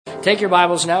Take your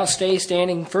Bibles now, stay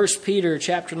standing. 1 Peter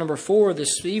chapter number 4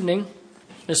 this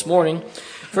morning.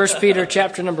 1 Peter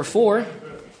chapter number 4.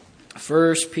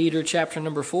 1 Peter chapter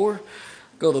number 4.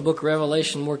 Go to the book of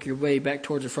Revelation, work your way back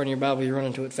towards the front of your Bible. You run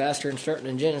into it faster and starting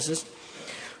in Genesis.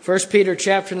 1 Peter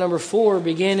chapter number 4,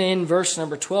 begin in verse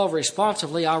number 12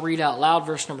 responsively. I'll read out loud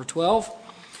verse number 12.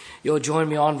 You'll join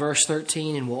me on verse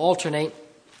 13 and we'll alternate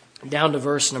down to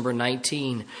verse number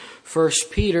 19. 1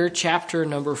 Peter chapter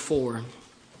number 4.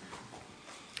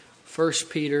 1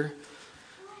 Peter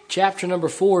chapter number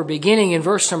 4, beginning in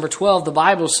verse number 12, the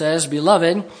Bible says,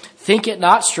 "Beloved, think it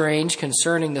not strange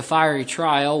concerning the fiery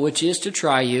trial, which is to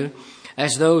try you,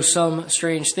 as though some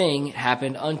strange thing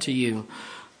happened unto you.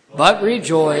 But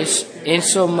rejoice,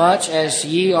 insomuch as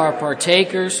ye are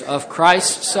partakers of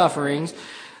Christ's sufferings,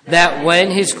 that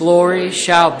when his glory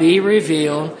shall be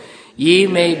revealed, ye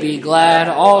may be glad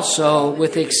also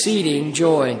with exceeding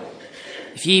joy.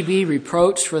 If ye be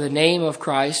reproached for the name of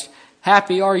Christ,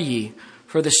 happy are ye,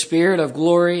 for the Spirit of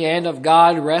glory and of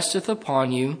God resteth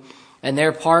upon you, and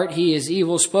their part he is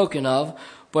evil spoken of,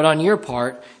 but on your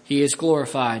part he is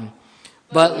glorified.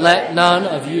 But let none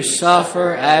of you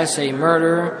suffer as a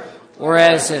murderer, or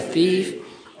as a thief,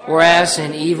 or as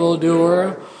an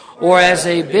evildoer, or as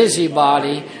a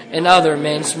busybody in other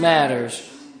men's matters.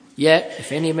 Yet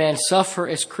if any man suffer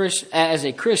as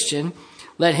a Christian,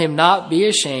 let him not be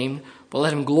ashamed, but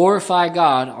let him glorify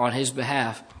God on his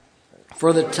behalf.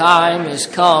 For the time is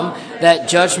come that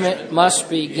judgment must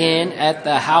begin at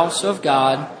the house of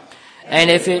God. And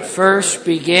if it first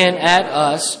begin at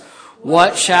us,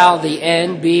 what shall the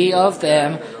end be of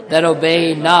them that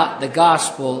obey not the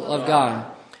gospel of God?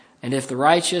 And if the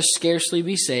righteous scarcely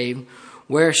be saved,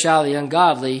 where shall the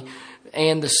ungodly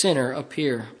and the sinner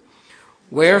appear?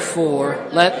 Wherefore,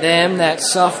 let them that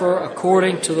suffer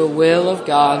according to the will of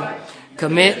God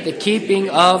commit the keeping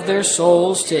of their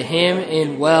souls to him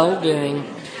in well-doing,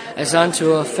 as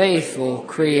unto a faithful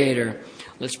Creator."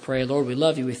 Let's pray. Lord, we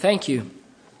love you. We thank you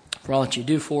for all that you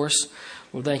do for us.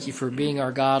 Lord, thank you for being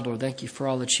our God. Lord, thank you for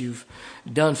all that you've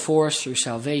done for us through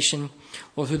salvation.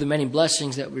 Lord, through the many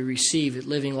blessings that we receive at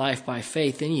living life by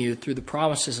faith in you, through the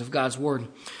promises of God's Word.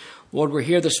 Lord, we're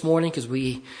here this morning because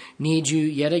we need you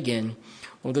yet again.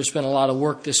 Lord, there's been a lot of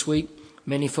work this week.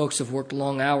 Many folks have worked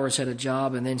long hours at a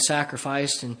job and then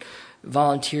sacrificed and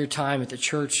volunteer time at the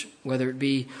church, whether it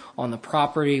be on the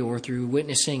property or through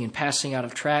witnessing and passing out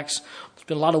of tracts. There's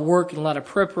been a lot of work and a lot of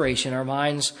preparation. Our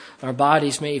minds, our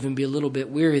bodies may even be a little bit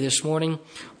weary this morning.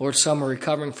 Lord, some are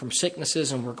recovering from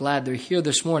sicknesses, and we're glad they're here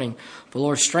this morning. But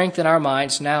Lord, strengthen our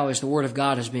minds now as the Word of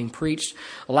God is being preached.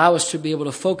 Allow us to be able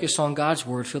to focus on God's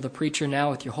Word. Fill the preacher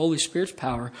now with your Holy Spirit's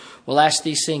power. We'll ask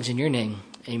these things in your name.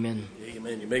 Amen.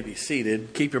 Amen. You may be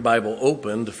seated. Keep your Bible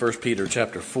open to 1 Peter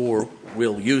chapter 4.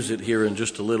 We'll use it here in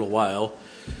just a little while.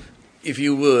 If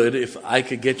you would, if I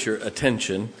could get your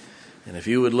attention, and if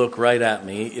you would look right at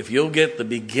me, if you'll get the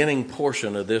beginning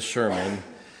portion of this sermon,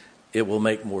 it will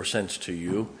make more sense to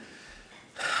you.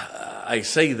 I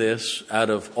say this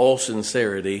out of all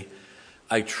sincerity.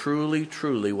 I truly,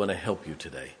 truly want to help you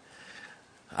today.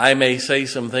 I may say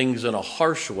some things in a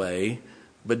harsh way,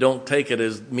 but don't take it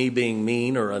as me being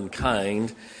mean or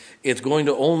unkind. It's going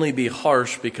to only be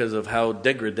harsh because of how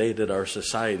degraded our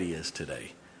society is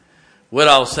today. What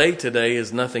I'll say today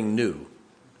is nothing new,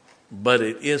 but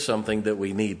it is something that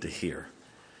we need to hear.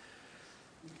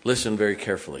 Listen very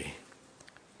carefully.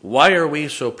 Why are we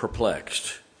so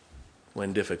perplexed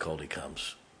when difficulty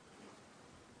comes?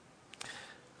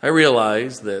 I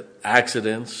realize that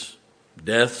accidents,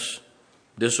 deaths,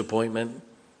 disappointment,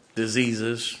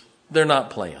 diseases, they're not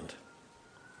planned.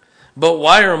 But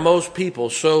why are most people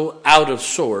so out of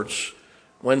sorts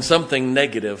when something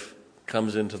negative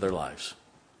comes into their lives?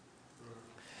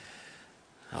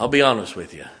 I'll be honest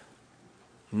with you.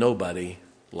 Nobody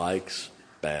likes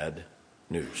bad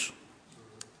news.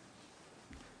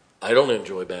 I don't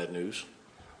enjoy bad news.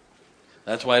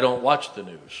 That's why I don't watch the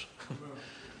news.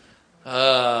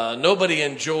 Nobody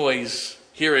enjoys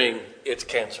hearing it's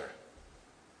cancer.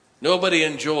 Nobody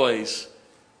enjoys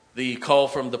the call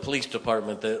from the police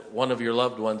department that one of your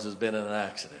loved ones has been in an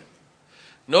accident.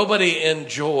 Nobody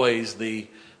enjoys the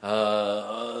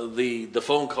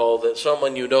phone call that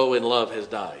someone you know and love has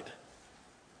died.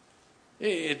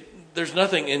 There's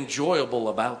nothing enjoyable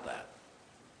about that.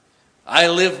 I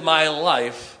live my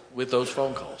life with those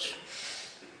phone calls.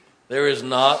 There is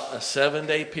not a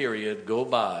 7-day period go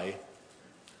by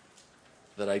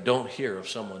that I don't hear of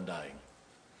someone dying,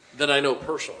 that I know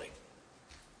personally.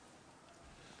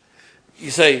 You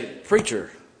say,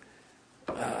 "Preacher,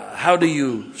 how do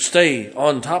you stay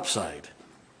on top side?"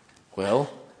 Well,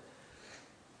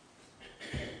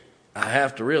 I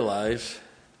have to realize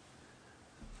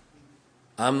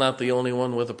I'm not the only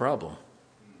one with a problem.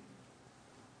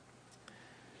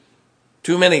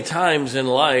 Too many times in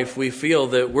life we feel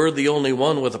that we're the only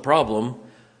one with a problem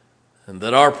and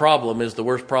that our problem is the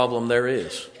worst problem there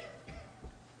is.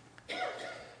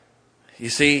 You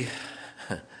see,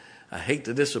 I hate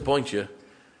to disappoint you.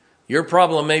 Your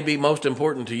problem may be most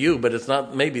important to you, but it's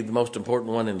not maybe the most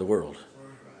important one in the world.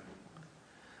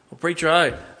 Well, preacher,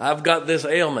 I've got this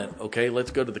ailment. Okay, let's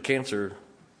go to the cancer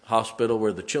hospital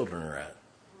where the children are at.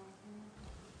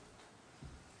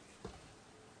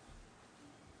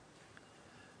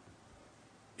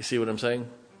 You see what I'm saying?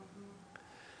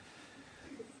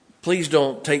 Please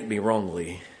don't take me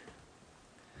wrongly,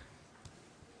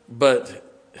 but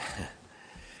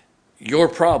your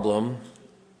problem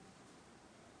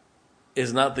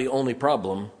is not the only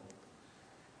problem,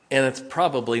 and it's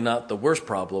probably not the worst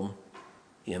problem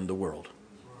in the world.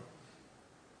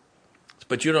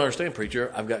 But you don't understand,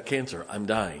 preacher. I've got cancer. I'm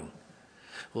dying.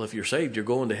 Well, if you're saved, you're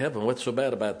going to heaven. What's so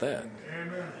bad about that?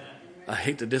 Amen. I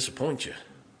hate to disappoint you.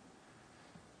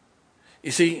 You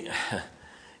see,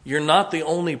 you're not the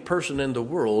only person in the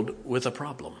world with a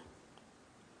problem.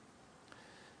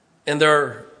 And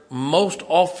there most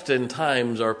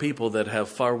oftentimes are people that have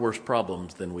far worse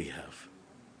problems than we have.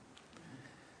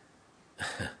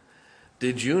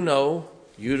 Did you know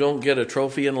you don't get a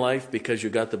trophy in life because you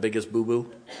got the biggest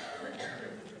boo-boo?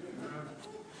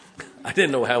 I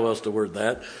didn't know how else to word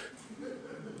that.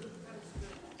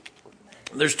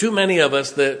 There's too many of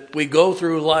us that we go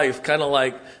through life kind of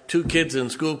like two kids in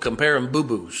school comparing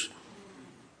boo-boos.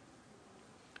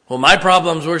 Well, my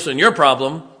problem's worse than your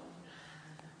problem.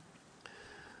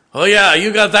 Oh, yeah,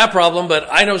 you got that problem, but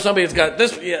I know somebody that's got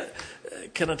this. Yeah.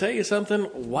 Can I tell you something?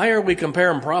 Why are we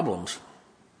comparing problems?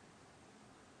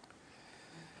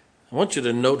 I want you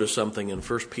to notice something in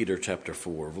 1 Peter chapter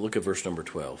 4. Look at verse number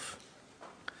 12.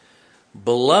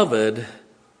 Beloved,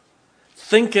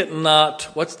 think it not,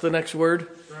 what's the next word?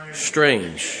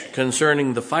 Strange.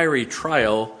 Concerning the fiery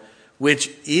trial, which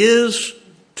is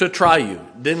to try you.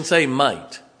 Didn't say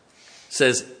might.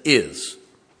 Says is.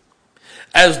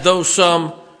 As though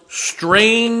some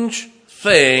strange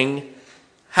thing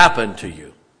happened to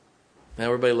you. Now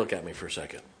everybody look at me for a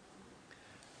second.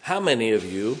 How many of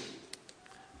you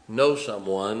know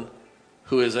someone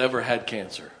who has ever had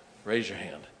cancer? Raise your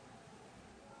hand.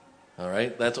 All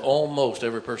right, that's almost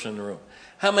every person in the room.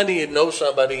 How many of you know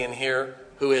somebody in here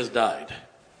who has died?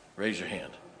 Raise your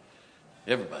hand.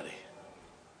 Everybody.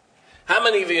 How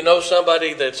many of you know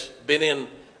somebody that's been in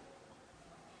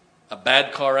a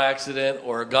bad car accident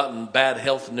or gotten bad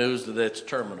health news that's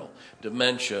terminal?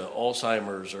 Dementia,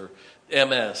 Alzheimer's, or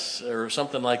MS, or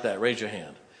something like that. Raise your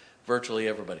hand. Virtually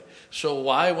everybody. So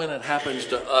why, when it happens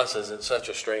to us, is it such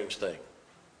a strange thing?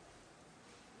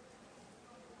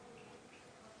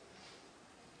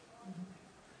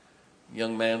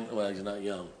 Young man, well, he's not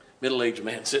young. Middle-aged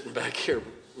man sitting back here,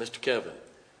 Mr. Kevin.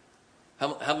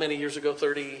 How many years ago?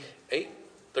 38?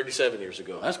 37 years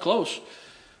ago. That's close.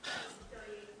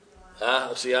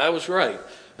 See, I was right.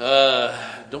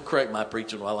 Don't correct my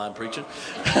preaching while I'm preaching.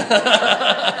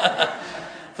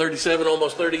 37,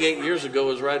 almost 38 years ago,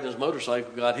 was riding his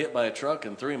motorcycle, got hit by a truck,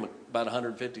 and threw him about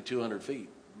 150, 200 feet.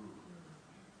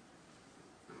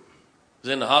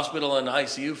 Was in the hospital in the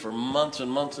ICU for months and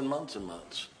months and months and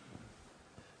months.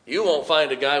 You won't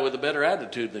find a guy with a better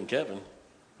attitude than Kevin.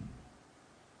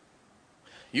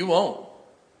 You won't.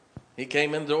 He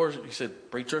came in the doors, he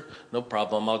said, "Preacher, no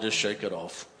problem, I'll just shake it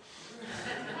off."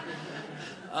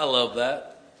 I love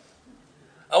that.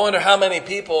 I wonder how many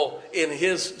people in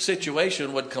his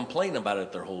situation would complain about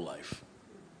it their whole life.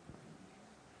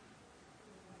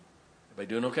 Everybody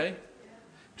doing okay?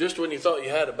 Just when you thought you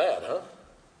had it bad, huh?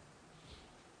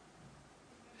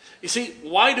 You see,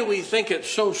 why do we think it's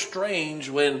so strange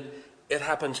when it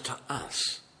happens to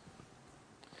us?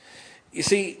 You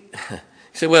see, you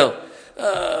say, well,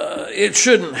 it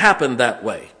shouldn't happen that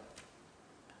way.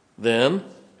 Then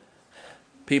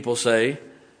people say,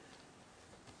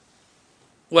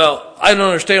 well, I don't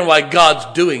understand why God's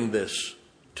doing this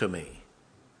to me.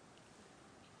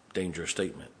 Dangerous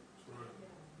statement.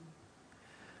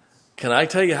 Can I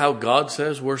tell you how God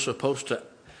says we're supposed to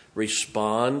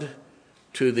respond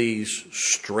to these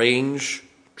strange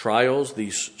trials,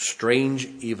 these strange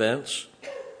events?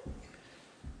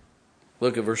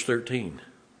 Look at verse 13.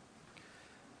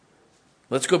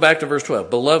 Let's go back to verse 12.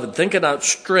 Beloved, think it not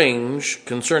strange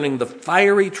concerning the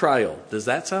fiery trial. Does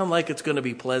that sound like it's going to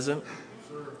be pleasant?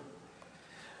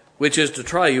 Which is to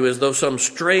try you as though some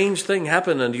strange thing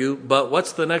happened unto you. But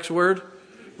what's the next word?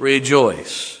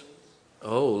 Rejoice.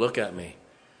 Oh, look at me.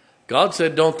 God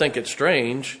said, don't think it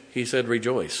strange. He said,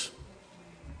 rejoice.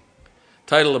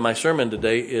 Title of my sermon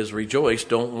today is Rejoice,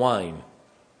 Don't Whine.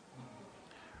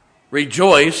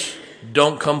 Rejoice,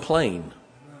 don't complain.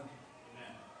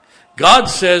 God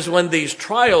says when these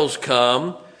trials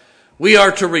come, we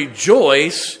are to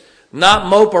rejoice, not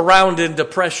mope around in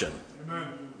depression.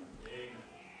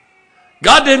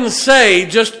 God didn't say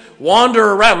just wander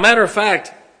around. Matter of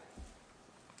fact,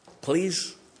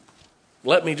 please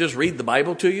let me just read the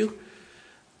Bible to you.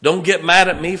 Don't get mad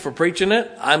at me for preaching it.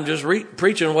 I'm just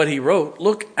preaching what he wrote.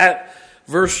 Look at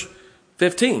verse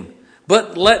 15.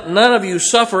 But let none of you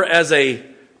suffer as a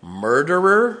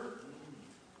murderer,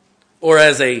 or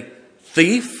as a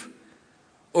thief,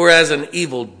 or as an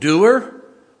evildoer,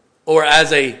 or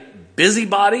as a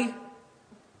busybody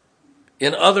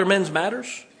in other men's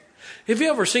matters. Have you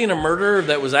ever seen a murderer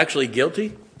that was actually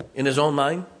guilty in his own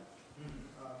mind?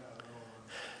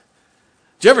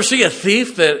 Did you ever see a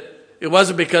thief that it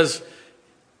wasn't because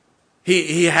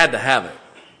he had to have it?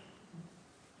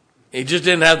 He just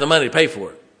didn't have the money to pay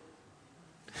for it.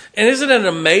 And isn't it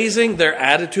amazing their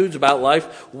attitudes about life?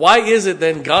 Why is it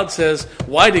then God says,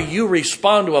 why do you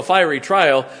respond to a fiery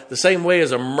trial the same way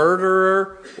as a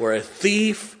murderer or a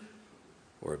thief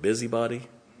or a busybody?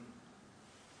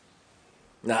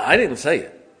 Now, I didn't say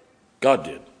it. God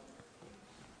did.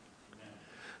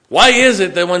 Why is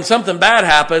it that when something bad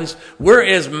happens, we're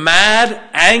as mad,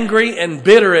 angry, and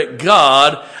bitter at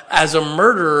God as a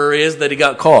murderer is that he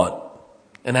got caught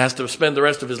and has to spend the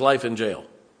rest of his life in jail?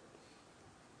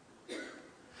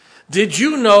 Did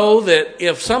you know that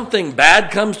if something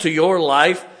bad comes to your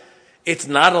life, it's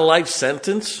not a life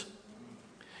sentence?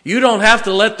 You don't have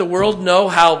to let the world know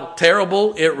how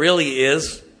terrible it really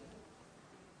is.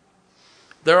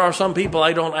 There are some people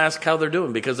I don't ask how they're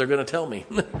doing because they're going to tell me.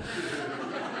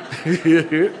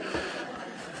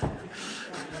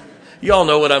 Y'all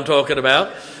know what I'm talking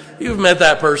about. You've met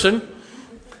that person.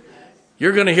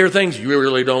 You're going to hear things you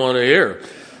really don't want to hear.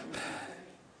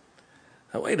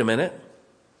 Now, wait a minute.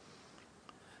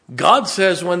 God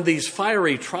says when these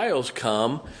fiery trials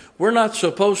come, we're not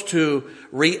supposed to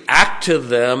react to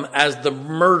them as the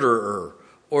murderer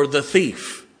or the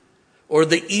thief or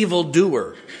the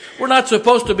evildoer. We're not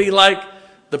supposed to be like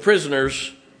the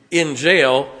prisoners in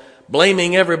jail,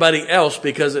 blaming everybody else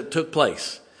because it took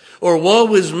place. Or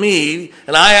woe is me,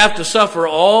 and I have to suffer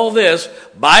all this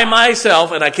by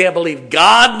myself, and I can't believe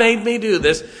God made me do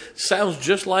this. Sounds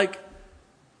just like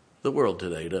the world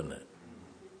today, doesn't it?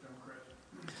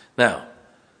 Now,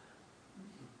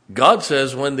 God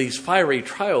says when these fiery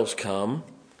trials come,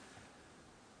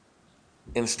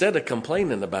 instead of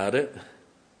complaining about it,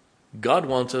 God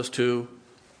wants us to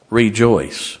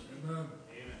rejoice. Amen.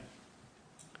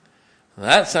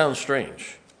 That sounds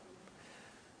strange.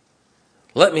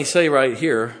 Let me say right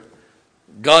here,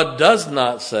 God does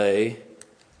not say,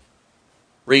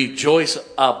 rejoice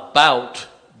about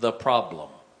the problem.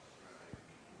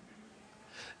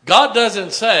 God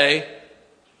doesn't say,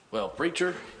 well,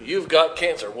 preacher, you've got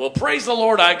cancer. Well, praise the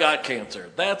Lord, I got cancer.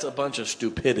 That's a bunch of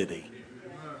stupidity.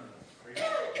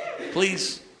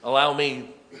 Please allow me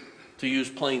to use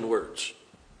plain words.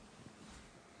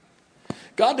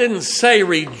 God didn't say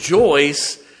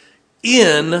rejoice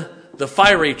in the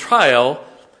fiery trial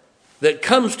that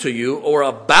comes to you or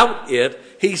about it.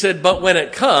 He said, but when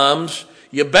it comes,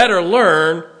 you better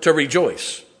learn to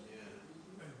rejoice.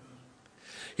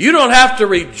 You don't have to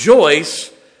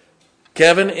rejoice,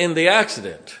 Kevin, in the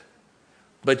accident,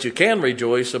 but you can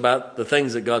rejoice about the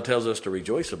things that God tells us to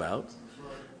rejoice about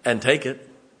and take it.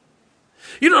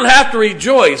 You don't have to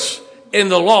rejoice in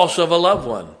the loss of a loved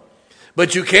one,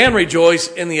 but you can rejoice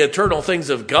in the eternal things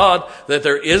of God, that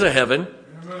there is a heaven,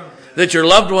 that your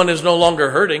loved one is no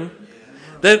longer hurting,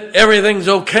 that everything's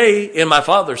okay in my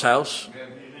Father's house.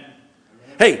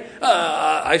 Hey,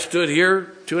 I stood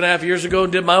here 2.5 years ago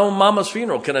and did my own mama's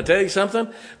funeral. Can I tell you something?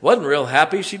 Wasn't real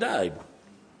happy she died,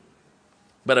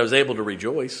 but I was able to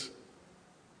rejoice.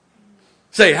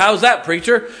 Say, how's that,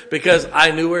 preacher? Because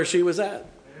I knew where she was at.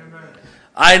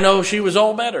 I know she was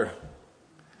all better.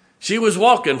 She was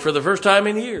walking for the first time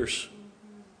in years.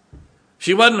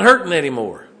 She wasn't hurting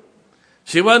anymore.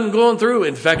 She wasn't going through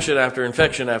infection after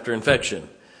infection after infection.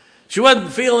 She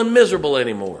wasn't feeling miserable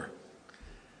anymore.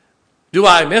 Do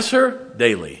I miss her?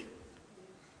 Daily.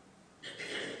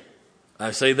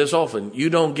 I say this often.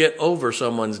 You don't get over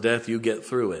someone's death, you get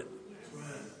through it.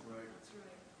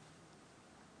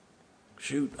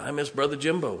 Shoot, I miss Brother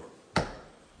Jimbo.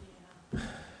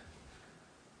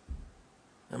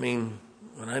 I mean,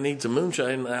 when I need some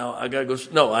moonshine now, I got to go.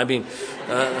 No, I mean,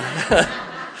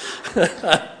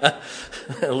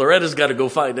 Loretta's got to go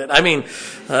find it. I mean,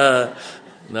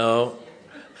 no.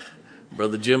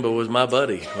 Brother Jimbo was my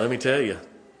buddy, let me tell you.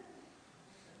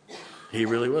 He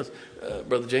really was.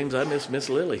 Brother James, I miss Miss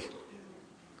Lily.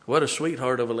 What a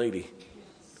sweetheart of a lady.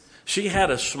 She had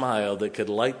a smile that could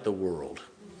light the world.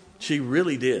 She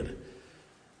really did.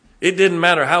 It didn't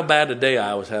matter how bad a day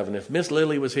I was having. If Miss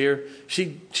Lily was here,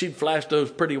 she'd flash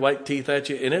those pretty white teeth at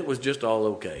you, and it was just all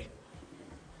okay.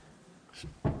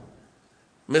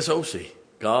 Miss Ossie.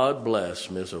 God bless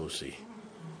Miss Ossie.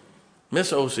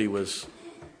 Miss Ossie was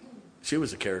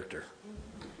a character.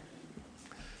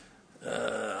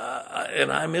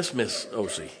 And I miss Miss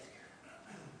Ossie.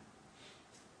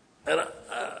 And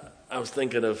I was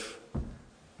thinking of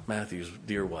Matthew's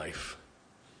dear wife.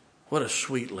 What a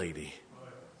sweet lady.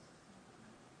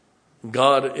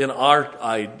 God, in our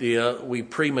idea, we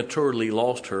prematurely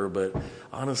lost her, but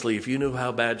honestly, if you knew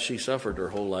how bad she suffered her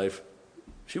whole life,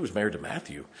 she was married to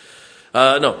Matthew.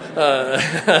 But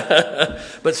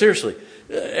seriously,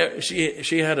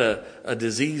 she had a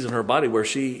disease in her body where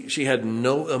she had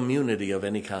no immunity of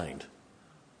any kind.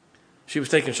 She was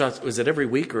taking shots, was it every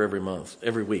week or every month?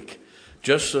 Every week,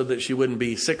 just so that she wouldn't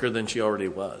be sicker than she already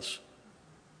was.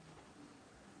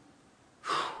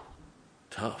 Whew.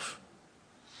 Tough.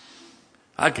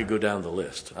 I could go down the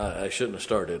list. I shouldn't have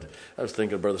started. I was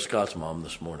thinking of Brother Scott's mom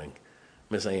this morning,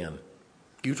 Miss Ann.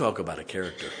 You talk about a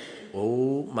character.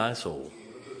 Oh, my soul.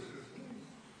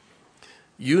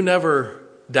 You never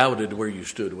doubted where you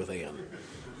stood with Ann.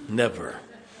 Never.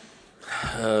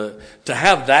 To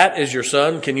have that as your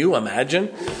son, can you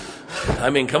imagine?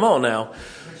 I mean, come on now.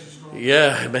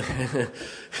 Yeah.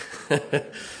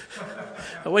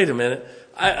 Wait a minute.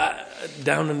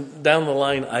 Down the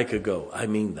line I could go. I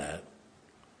mean that.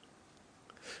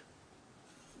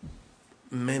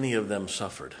 Many of them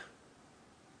suffered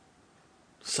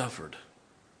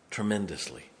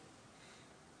tremendously.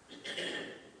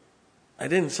 I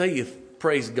didn't say you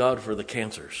praise God for the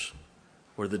cancers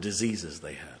or the diseases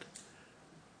they had,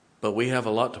 but we have a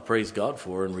lot to praise God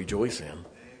for and rejoice in.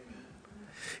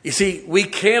 You see, we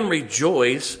can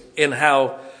rejoice in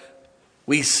how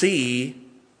we see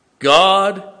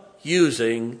God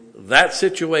using that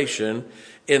situation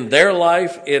in their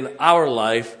life, in our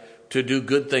life, to do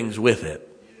good things with it.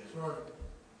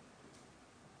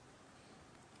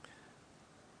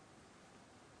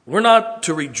 We're not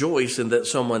to rejoice in that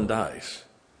someone dies,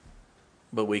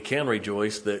 but we can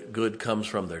rejoice that good comes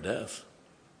from their death.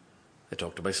 I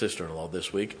talked to my sister-in-law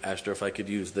this week, asked her if I could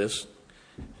use this,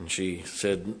 and she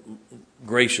said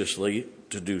graciously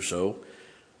to do so.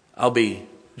 I'll be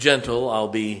gentle, I'll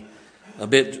be a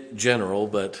bit general,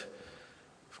 but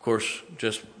of course,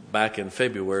 just back in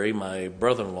February, my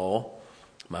brother-in-law,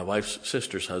 my wife's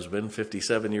sister's husband,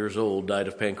 57 years old, died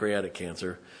of pancreatic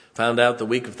cancer. Found out the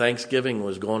week of Thanksgiving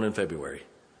was gone in February.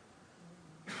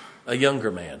 A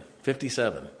younger man,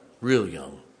 57, real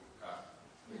young.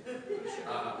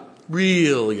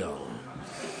 Real young.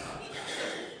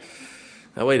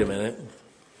 Now, wait a minute.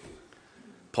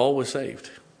 Paul was saved.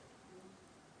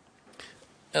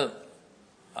 And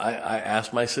I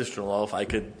asked my sister-in-law if I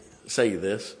could say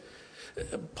this.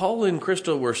 Paul and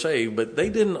Crystal were saved, but they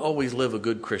didn't always live a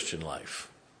good Christian life,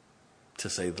 to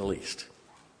say the least.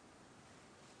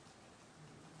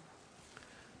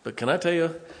 But can I tell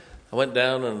you, I went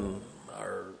down and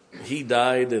he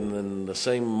died, and then the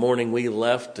same morning we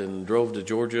left and drove to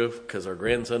Georgia because our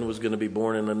grandson was going to be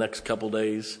born in the next couple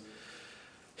days.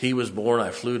 He was born. I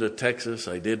flew to Texas.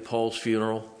 I did Paul's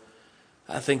funeral.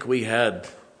 I think we had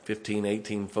 15,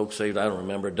 18 folks saved. I don't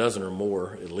remember, a dozen or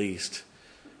more at least.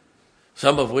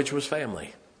 Some of which was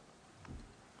family.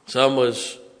 Some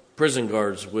was prison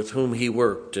guards with whom he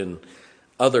worked, and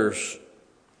others.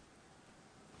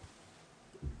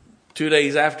 2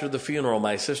 days after the funeral,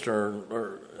 my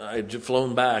sister, I had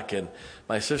flown back, and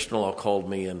my sister-in-law called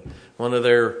me, and one of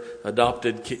their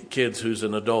adopted kids who's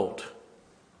an adult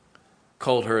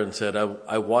called her and said,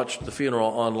 I watched the funeral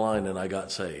online and I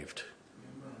got saved.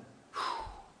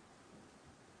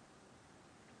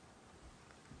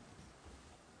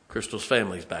 Crystal's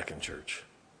family's back in church.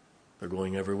 They're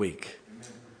going every week.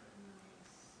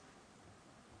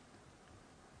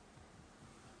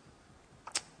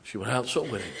 She went out soul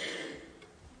winning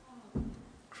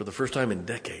for the first time in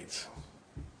decades.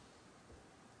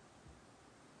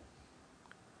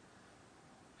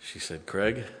 She said,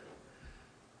 Craig,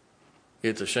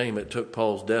 it's a shame it took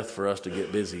Paul's death for us to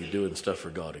get busy doing stuff for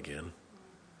God again.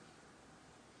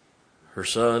 Her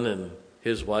son and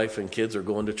his wife and kids are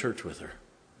going to church with her.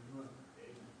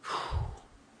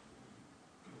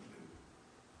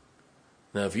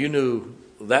 Now, if you knew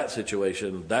that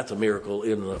situation, that's a miracle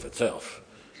in and of itself.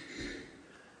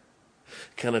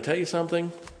 Can I tell you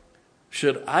something?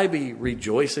 Should I be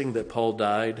rejoicing that Paul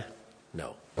died?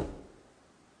 No.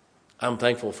 I'm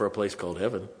thankful for a place called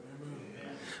heaven.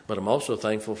 But I'm also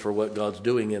thankful for what God's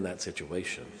doing in that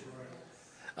situation.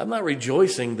 I'm not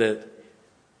rejoicing that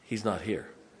he's not here.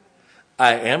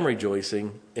 I am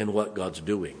rejoicing in what God's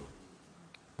doing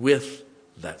with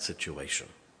that situation.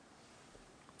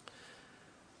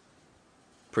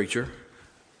 Preacher,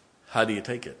 how do you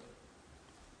take it?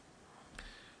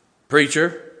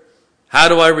 Preacher, how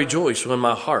do I rejoice when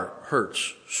my heart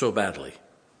hurts so badly?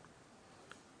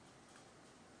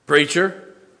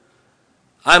 Preacher,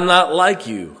 I'm not like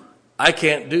you. I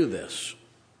can't do this.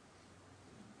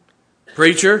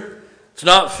 Preacher, it's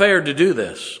not fair to do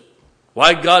this.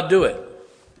 Why'd God do it?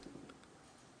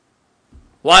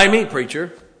 Why me,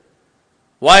 preacher?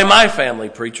 Why my family,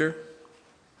 preacher?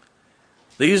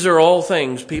 These are all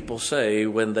things people say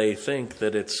when they think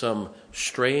that it's some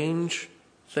strange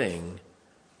thing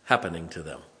happening to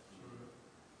them.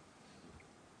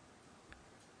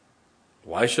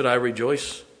 Why should I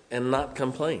rejoice and not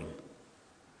complain?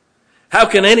 How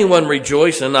can anyone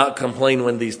rejoice and not complain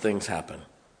when these things happen?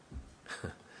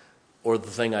 Or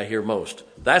the thing I hear most,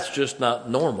 that's just not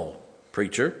normal,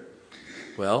 preacher.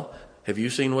 Well, have you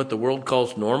seen what the world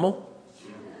calls normal?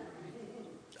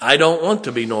 I don't want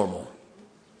to be normal.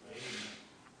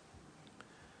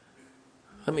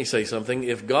 Let me say something.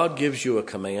 If God gives you a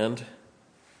command,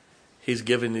 he's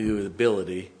given you the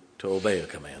ability to obey a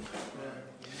command.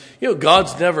 You know,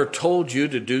 God's never told you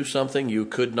to do something you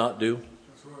could not do.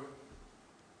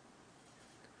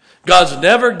 God's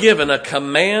never given a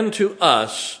command to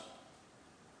us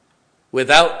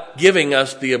without giving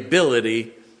us the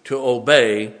ability to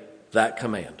obey that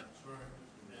command.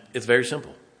 It's very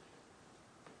simple.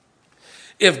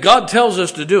 If God tells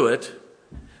us to do it,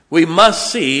 we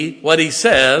must see what he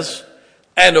says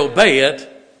and obey it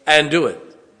and do it.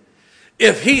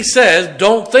 If he says,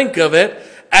 don't think of it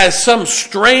as some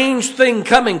strange thing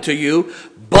coming to you,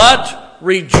 but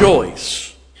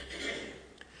rejoice.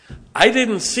 I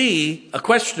didn't see a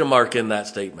question mark in that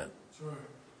statement.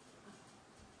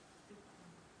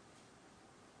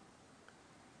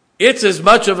 It's as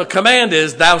much of a command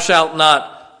as thou shalt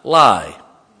not lie.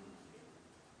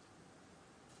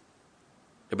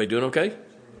 Everybody doing okay?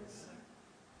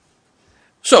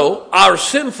 So, our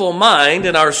sinful mind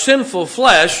and our sinful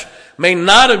flesh may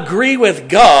not agree with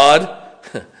God,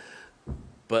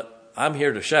 but I'm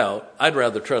here to shout, I'd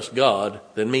rather trust God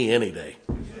than me any day.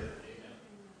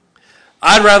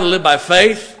 I'd rather live by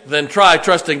faith than try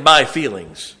trusting my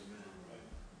feelings.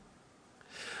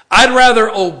 I'd rather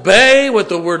obey what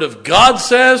the Word of God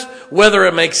says, whether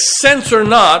it makes sense or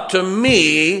not to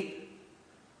me,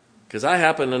 because I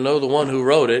happen to know the one who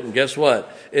wrote it, and guess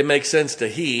what? It makes sense to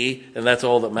he, and that's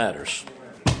all that matters.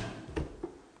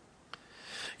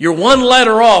 You're one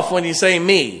letter off when you say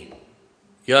me.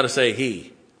 You ought to say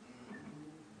he.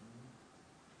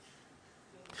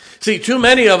 See, too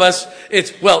many of us,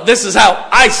 this is how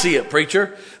I see it,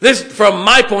 preacher. This, from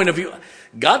my point of view.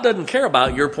 God doesn't care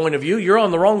about your point of view. You're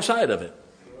on the wrong side of it.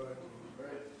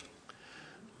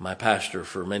 My pastor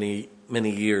for many, many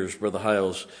years, Brother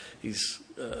Hiles, he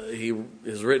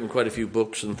has written quite a few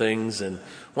books and things, and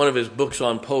one of his books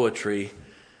on poetry,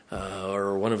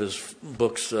 or one of his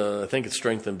books, I think it's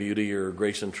Strength and Beauty or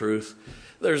Grace and Truth.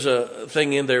 There's a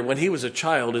thing in there. When he was a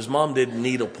child, his mom did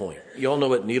needlepoint. You all know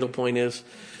what needlepoint is?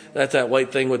 That's that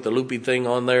white thing with the loopy thing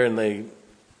on there, and they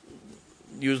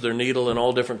use their needle in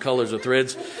all different colors of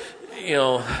threads. You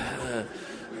know,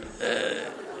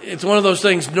 it's one of those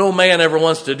things no man ever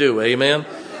wants to do. Amen.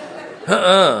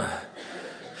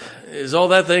 Is all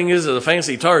that thing is a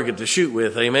fancy target to shoot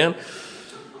with. Amen.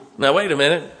 Now wait a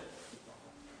minute.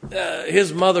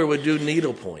 His mother would do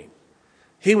needlepoint.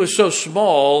 He was so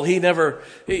small, he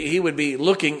would be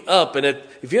looking up, and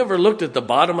if you ever looked at the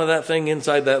bottom of that thing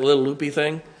inside that little loopy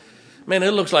thing, man,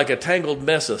 it looks like a tangled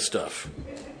mess of stuff.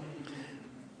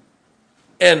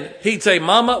 And he'd say,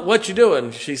 Mama, what you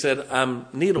doing? She said, I'm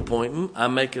needlepointing.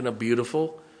 I'm making a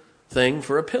beautiful thing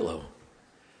for a pillow.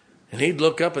 And he'd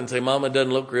look up and say, Mama, it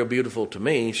doesn't look real beautiful to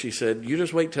me. She said, you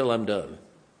just wait till I'm done.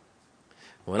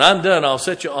 When I'm done, I'll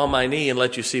set you on my knee and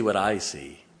let you see what I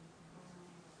see.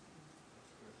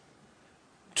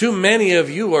 Too many of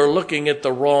you are looking at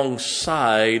the wrong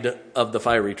side of the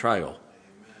fiery trial.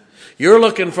 You're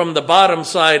looking from the bottom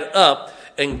side up,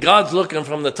 and God's looking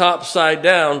from the top side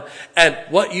down, and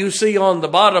what you see on the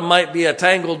bottom might be a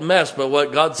tangled mess, but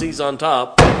what God sees on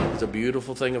top is a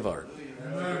beautiful thing of art.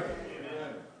 Amen.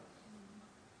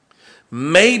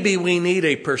 Maybe we need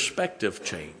a perspective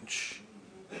change.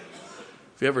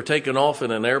 Have you ever taken off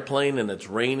in an airplane and it's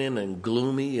raining and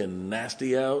gloomy and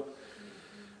nasty out?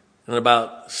 And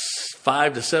about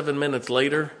 5 to 7 minutes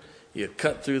later, You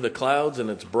cut through the clouds and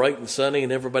it's bright and sunny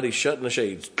and everybody's shutting the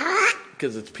shades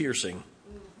because it's piercing.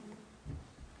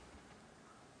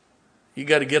 You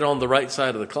got to get on the right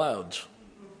side of the clouds.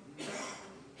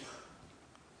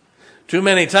 Too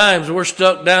many times we're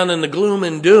stuck down in the gloom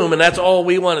and doom, and that's all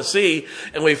we want to see,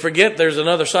 and we forget there's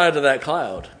another side of that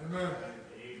cloud. Amen.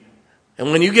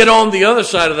 And when you get on the other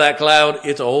side of that cloud,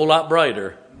 it's a whole lot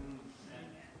brighter.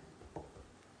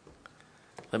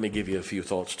 Let me give you a few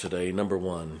thoughts today. Number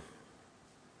one,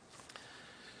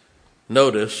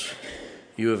 notice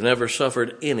you have never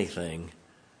suffered anything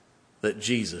that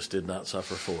Jesus did not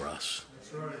suffer for us.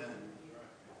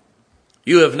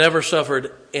 You have never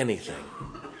suffered anything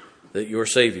that your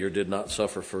Savior did not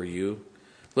suffer for you.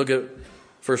 Look at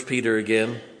 1 Peter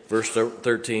again, verse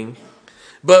 13.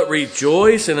 But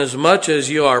rejoice inasmuch as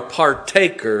you are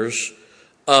partakers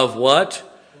of what?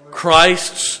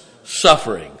 Christ's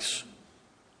sufferings.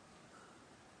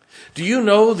 Do you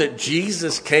know that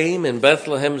Jesus came in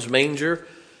Bethlehem's manger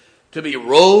to be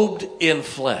robed in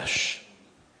flesh?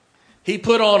 He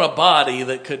put on a body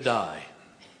that could die.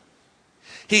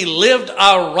 He lived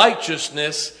our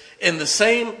righteousness in the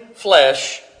same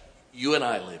flesh you and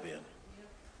I live in.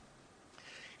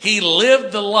 He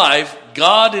lived the life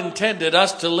God intended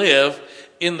us to live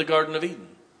in the Garden of Eden.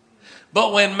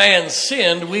 But when man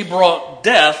sinned, we brought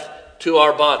death to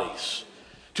our bodies,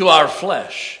 to our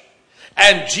flesh.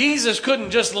 And Jesus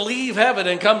couldn't just leave heaven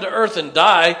and come to earth and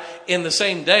die in the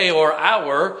same day or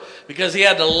hour, because he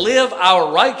had to live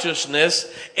our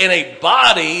righteousness in a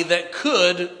body that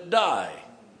could die.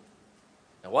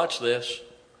 Now watch this.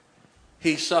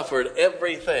 He suffered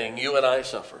everything you and I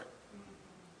suffer.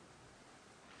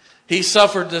 He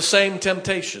suffered the same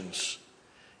temptations.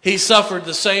 He suffered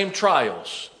the same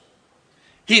trials.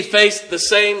 He faced the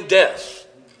same death.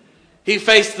 He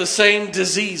faced the same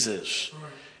diseases.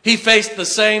 He faced the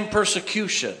same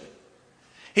persecution.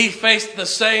 He faced the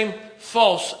same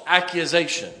false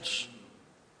accusations.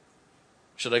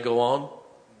 Should I go on?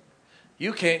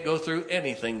 You can't go through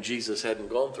anything Jesus hadn't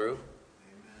gone through.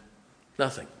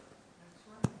 Nothing.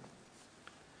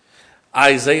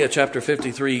 Isaiah chapter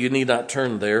 53, you need not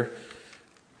turn there.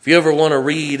 If you ever want to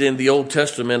read in the Old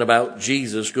Testament about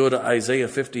Jesus, go to Isaiah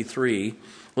 53.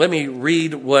 Let me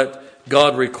read what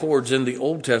God records in the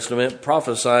Old Testament,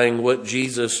 prophesying what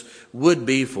Jesus would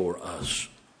be for us.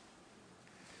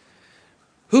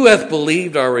 Who hath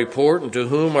believed our report, and to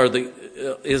whom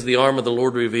is the arm of the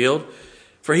Lord revealed?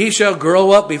 For he shall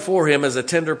grow up before him as a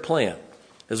tender plant,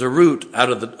 as a root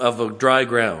out of a dry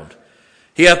ground.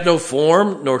 He hath no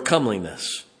form nor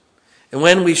comeliness. And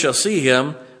when we shall see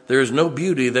him, there is no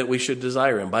beauty that we should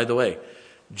desire him. By the way,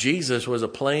 Jesus was a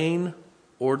plain,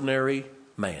 ordinary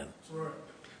man.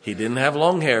 He didn't have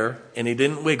long hair, and he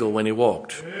didn't wiggle when he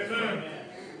walked. Amen.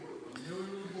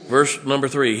 Verse number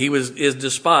 3, he is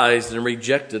despised and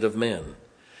rejected of men,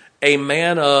 a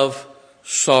man of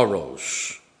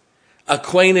sorrows,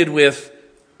 acquainted with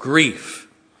grief.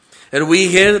 And we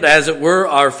hid, as it were,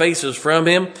 our faces from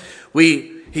him.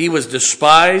 He was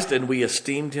despised, and we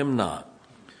esteemed him not.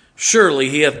 Surely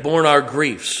he hath borne our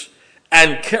griefs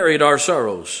and carried our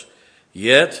sorrows.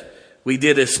 Yet we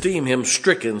did esteem him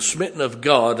stricken, smitten of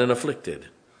God, and afflicted.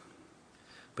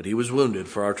 But he was wounded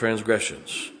for our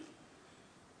transgressions.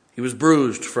 He was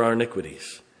bruised for our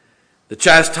iniquities. The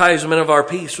chastisement of our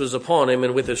peace was upon him,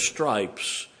 and with his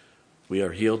stripes we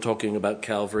are healed, talking about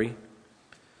Calvary.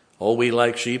 All we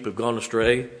like sheep have gone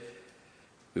astray.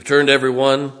 We've turned every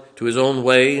one to his own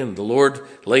way, and the Lord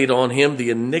laid on him the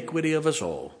iniquity of us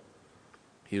all.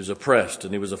 He was oppressed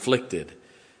and he was afflicted,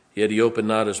 yet he opened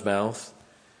not his mouth.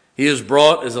 He is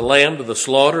brought as a lamb to the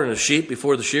slaughter, and a sheep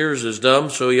before the shearers is dumb,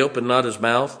 so he opened not his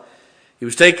mouth. He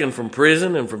was taken from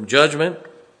prison and from judgment.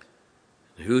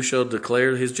 Who shall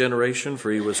declare his generation?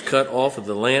 For he was cut off of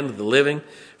the land of the living.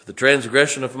 For the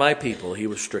transgression of my people he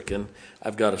was stricken.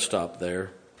 I've got to stop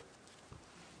there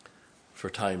for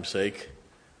time's sake.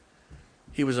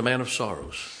 He was a man of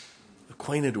sorrows,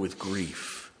 acquainted with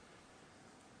grief.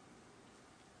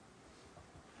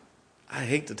 I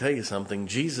hate to tell you something.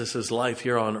 Jesus' life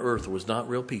here on earth was not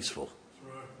real peaceful.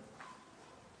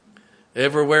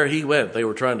 Everywhere he went, they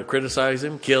were trying to criticize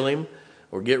him, kill him,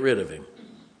 or get rid of him.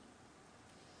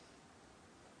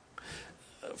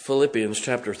 Philippians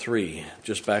chapter 3,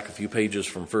 just back a few pages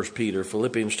from 1 Peter.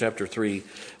 Philippians chapter 3,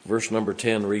 verse number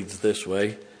 10 reads this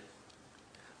way.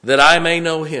 That I may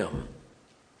know him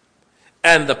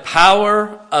and the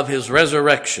power of his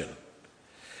resurrection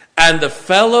and the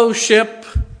fellowship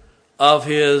of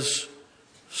his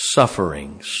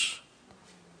sufferings,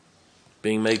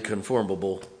 being made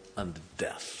conformable unto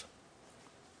death.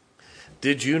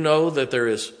 Did you know that there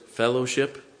is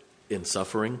fellowship in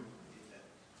suffering?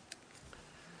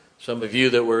 Some of you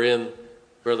that were in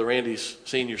Brother Randy's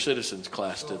senior citizens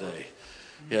class today.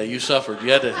 Yeah, you suffered.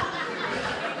 You had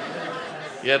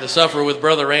to suffer with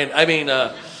Brother Randy. I mean,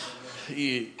 no,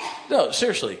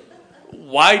 seriously.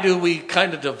 Why do we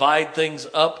kind of divide things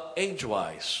up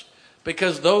age-wise?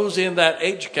 Because those in that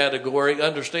age category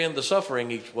understand the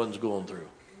suffering each one's going through.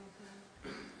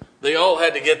 They all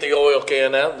had to get the oil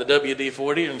can out, the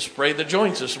WD-40, and spray the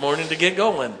joints this morning to get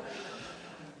going.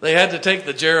 They had to take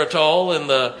the Geritol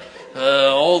and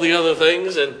all the other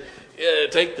things and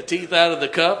take the teeth out of the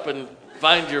cup and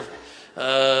find your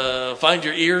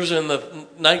ears in the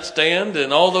nightstand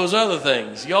and all those other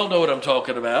things. Y'all know what I'm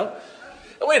talking about.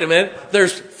 Oh, wait a minute.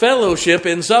 There's fellowship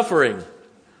in suffering.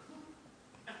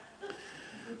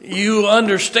 You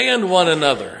understand one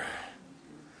another.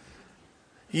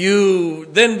 You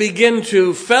then begin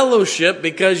to fellowship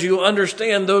because you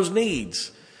understand those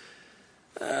needs.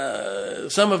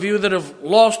 Some of you that have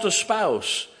lost a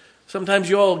spouse, sometimes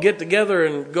you all get together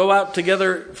and go out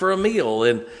together for a meal.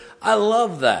 And I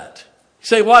love that. You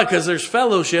say, why? Because there's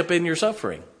fellowship in your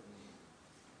suffering.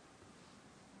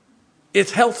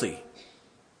 It's healthy.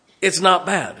 It's not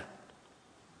bad.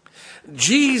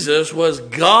 Jesus was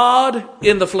God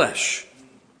in the flesh.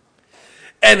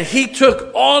 And he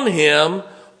took on him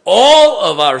all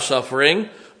of our suffering,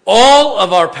 all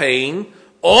of our pain,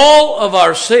 all of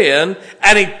our sin,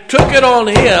 and he took it on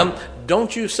him.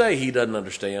 Don't you say he doesn't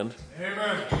understand.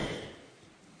 Amen.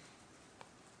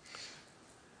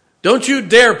 Don't you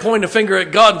dare point a finger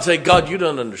at God and say, God, you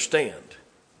don't understand.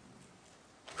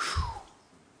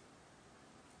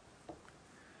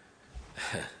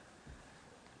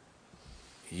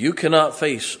 You cannot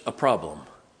face a problem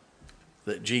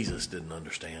that Jesus didn't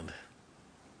understand.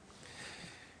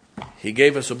 He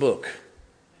gave us a book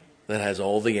that has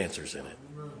all the answers in it.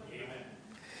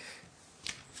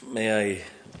 May I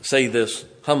say this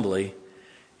humbly?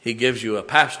 He gives you a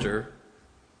pastor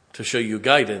to show you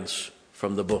guidance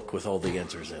from the book with all the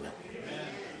answers in it.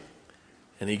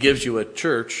 And he gives you a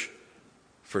church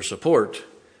for support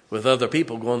with other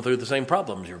people going through the same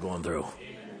problems you're going through.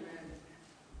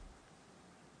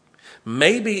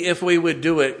 Maybe if we would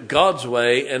do it God's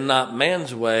way and not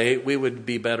man's way, we would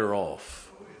be better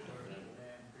off.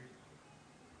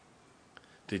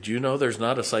 Did you know there's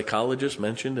not a psychologist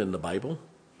mentioned in the Bible?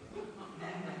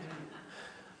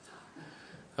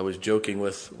 I was joking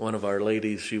with one of our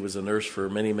ladies. She was a nurse for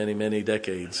many, many, many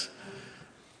decades.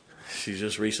 She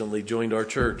just recently joined our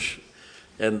church.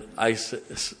 And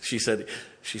she said,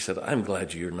 I'm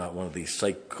glad you're not one of these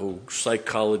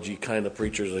psychology kind of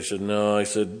preachers. I said, no. I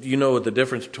said, you know what the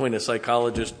difference between a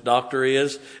psychologist doctor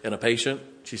is and a patient?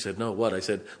 She said, no, what? I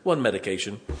said, one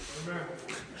medication. Amen.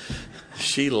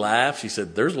 She laughed. She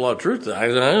said, there's a lot of truth to that. I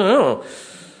said, I don't know.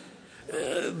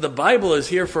 The Bible is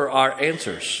here for our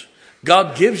answers.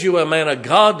 God gives you a man of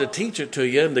God to teach it to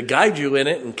you and to guide you in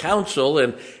it and counsel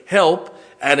and help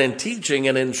and in teaching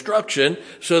and instruction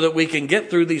so that we can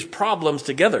get through these problems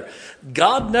together.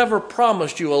 God never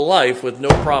promised you a life with no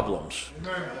problems.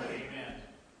 Amen.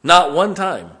 Not one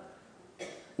time.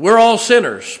 We're all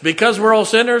sinners. Because we're all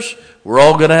sinners, we're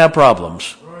all going to have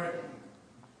problems. Right.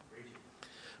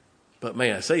 But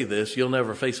may I say this, you'll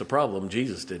never face a problem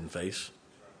Jesus didn't face.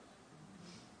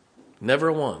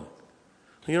 Never one.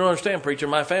 You don't understand, preacher,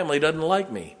 my family doesn't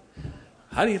like me.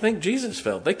 How do you think Jesus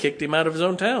felt? They kicked him out of his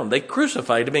own town. They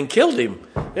crucified him and killed him.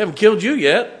 They haven't killed you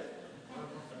yet.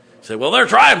 You say, well, they're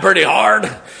trying pretty hard.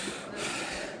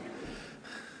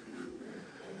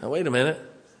 Now, wait a minute.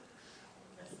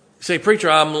 You say, preacher,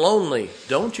 I'm lonely.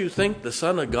 Don't you think the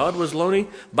Son of God was lonely?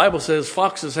 The Bible says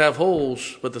foxes have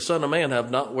holes, but the Son of Man have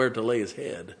not where to lay his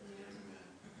head.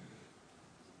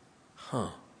 Huh.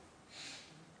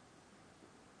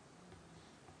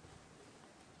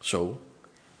 So,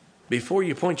 before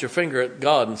you point your finger at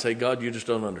God and say, God, you just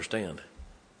don't understand,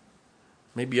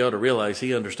 maybe you ought to realize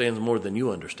he understands more than you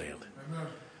understand. Amen.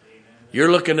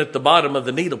 You're looking at the bottom of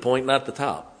the needlepoint, not the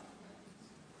top.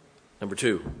 Number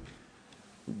 2,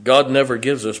 God never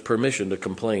gives us permission to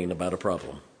complain about a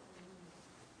problem.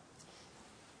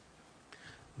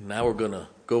 Now we're going to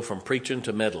go from preaching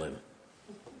to meddling.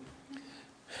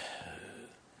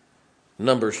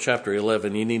 Numbers chapter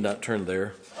 11, you need not turn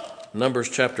there. Numbers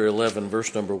chapter 11,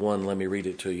 verse number 1, let me read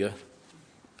it to you.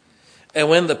 And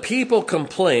when the people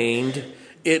complained,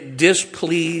 it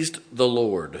displeased the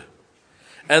Lord.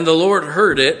 And the Lord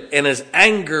heard it, and his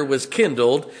anger was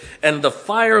kindled, and the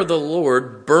fire of the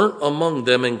Lord burnt among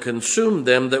them and consumed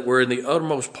them that were in the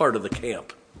uttermost part of the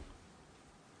camp.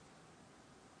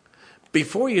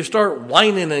 Before you start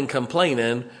whining and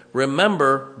complaining,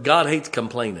 remember God hates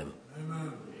complaining.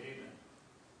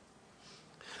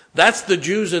 That's the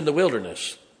Jews in the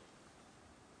wilderness.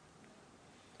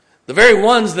 The very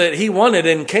ones that he wanted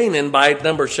in Canaan by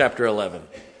Numbers chapter 11.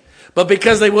 But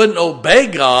because they wouldn't obey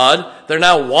God, they're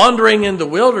now wandering in the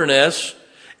wilderness,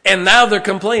 and now they're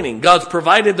complaining. God's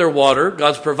provided their water.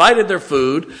 God's provided their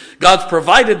food. God's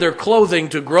provided their clothing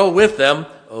to grow with them.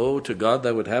 Oh, to God,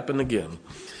 that would happen again.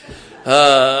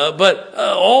 But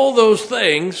all those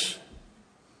things,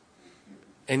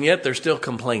 and yet they're still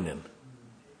complaining.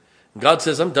 God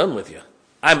says, I'm done with you.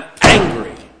 I'm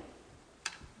angry.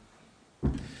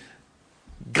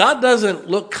 God doesn't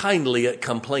look kindly at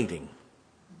complaining.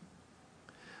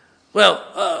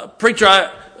 Well, preacher,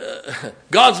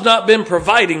 God's not been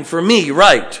providing for me,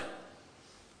 right?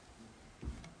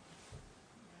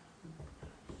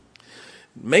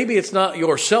 Maybe it's not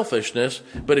your selfishness,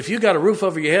 but if you got a roof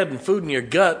over your head and food in your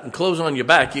gut and clothes on your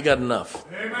back, you got enough.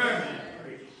 Amen.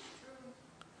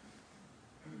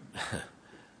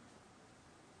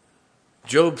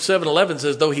 Job 7:11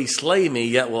 says, though he slay me,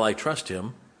 yet will I trust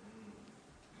him.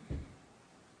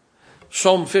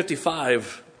 Psalm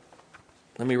 55.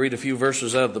 Let me read a few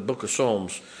verses out of the book of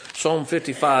Psalms. Psalm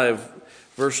 55,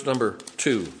 verse number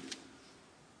 2.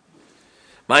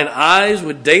 Mine eyes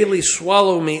would daily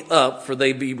swallow me up, for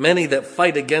they be many that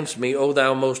fight against me, O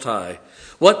thou most high.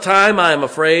 What time I am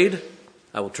afraid,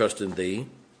 I will trust in thee.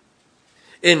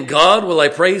 In God will I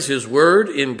praise his word.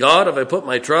 In God have I put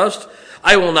my trust.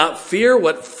 I will not fear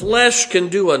what flesh can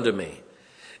do unto me.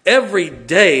 Every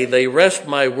day they wrest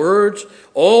my words.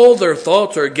 All their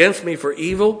thoughts are against me for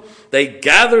evil. They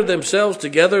gather themselves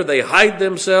together. They hide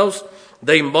themselves.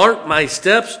 They mark my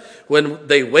steps when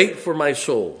they wait for my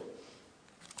soul.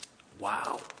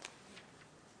 Wow.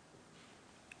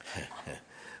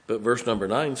 But verse number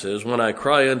 9 says, when I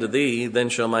cry unto thee, then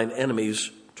shall mine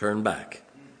enemies turn back.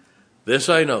 This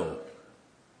I know,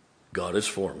 God is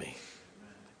for me.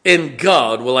 In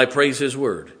God will I praise his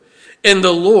word. In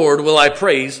the Lord will I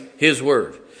praise his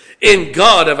word. In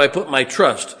God have I put my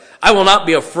trust. I will not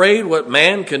be afraid what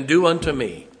man can do unto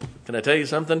me. Can I tell you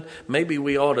something? Maybe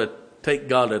we ought to take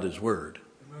God at his word.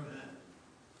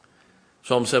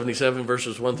 Psalm 77,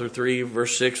 verses 1 through 3,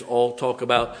 verse 6, all talk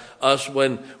about us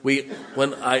when we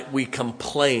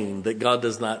complain that God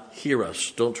does not hear us.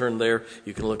 Don't turn there.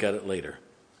 You can look at it later.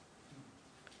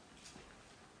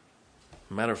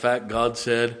 Matter of fact, God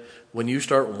said, when you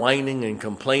start whining and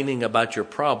complaining about your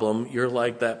problem, you're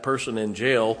like that person in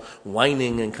jail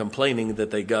whining and complaining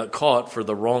that they got caught for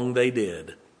the wrong they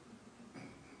did.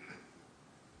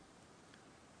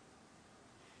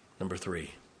 Number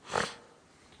 3.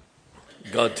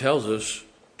 God tells us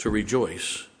to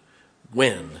rejoice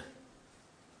when,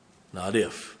 not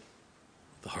if,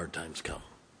 the hard times come.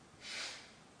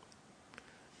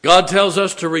 God tells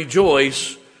us to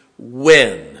rejoice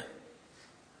when,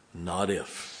 not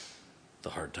if, the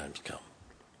hard times come.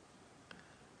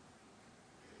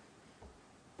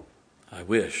 I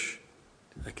wish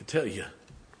I could tell you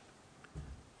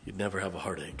you'd never have a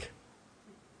heartache.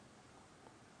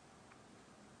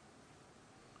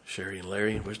 Sherry and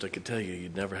Larry, I wished I could tell you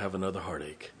you'd never have another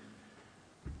heartache.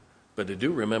 But I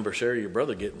do remember Sherry, your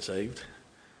brother, getting saved.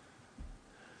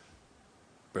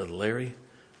 Brother Larry,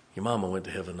 your mama went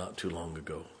to heaven not too long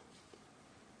ago.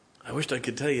 I wished I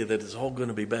could tell you that it's all going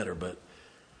to be better, but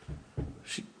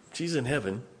she's in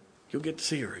heaven. You'll get to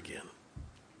see her again.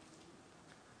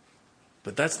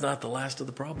 But that's not the last of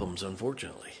the problems,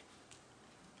 unfortunately.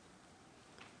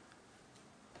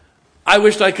 I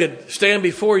wished I could stand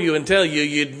before you and tell you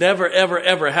you'd never, ever,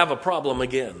 ever have a problem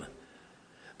again.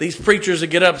 These preachers that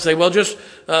get up and say, well, just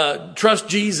trust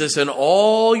Jesus and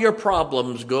all your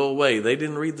problems go away. They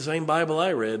didn't read the same Bible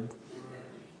I read.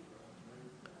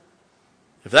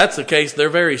 If that's the case, their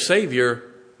very Savior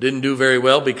didn't do very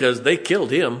well because they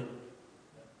killed him.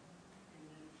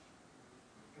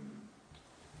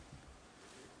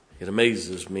 It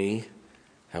amazes me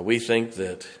how we think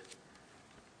that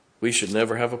we should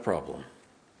never have a problem.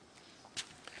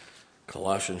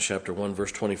 Colossians chapter 1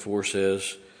 verse 24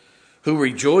 says, who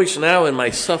rejoice now in my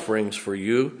sufferings for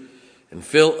you, and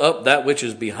fill up that which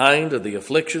is behind of the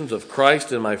afflictions of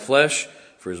Christ in my flesh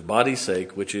for his body's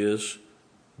sake, which is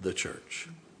the church.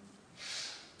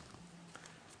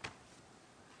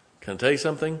 Can I tell you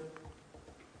something?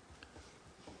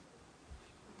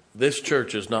 This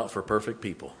church is not for perfect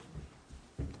people,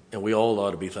 and we all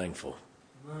ought to be thankful.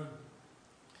 Amen.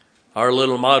 Our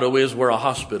little motto is we're a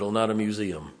hospital, not a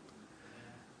museum.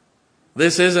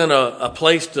 This isn't a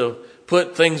place to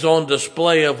put things on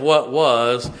display of what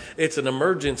was. It's an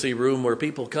emergency room where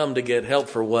people come to get help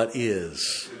for what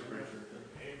is.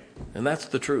 And that's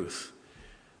the truth.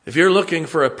 If you're looking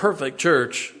for a perfect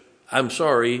church, I'm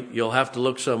sorry, you'll have to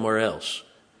look somewhere else.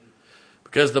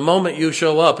 Because the moment you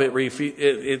show up,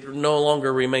 it no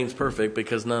longer remains perfect,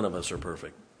 because none of us are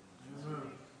perfect.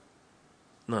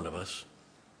 None of us.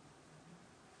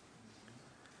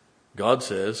 God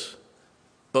says,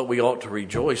 but we ought to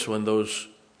rejoice when those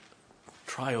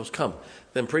trials come.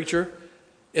 Then, preacher,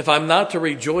 if I'm not to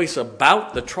rejoice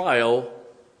about the trial,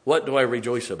 what do I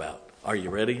rejoice about? Are you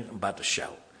ready? I'm about to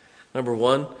shout. Number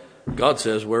one, God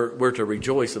says we're to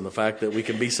rejoice in the fact that we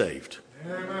can be saved.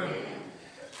 Amen.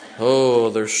 Oh,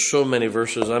 there's so many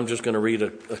verses. I'm just going to read a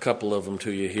couple of them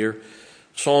to you here.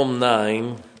 Psalm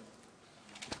 9,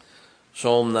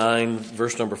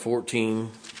 verse number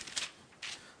 14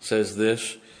 says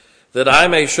this, that I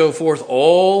may show forth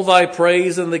all thy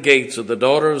praise in the gates of the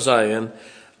daughter of Zion.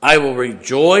 I will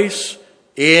rejoice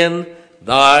in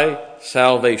thy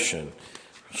salvation.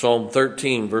 Psalm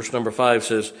 13, verse number 5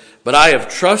 says, but I have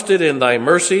trusted in thy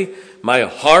mercy. My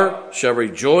heart shall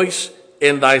rejoice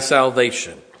in thy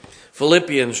salvation.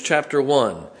 Philippians chapter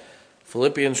 1.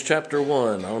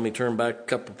 Now let me turn back a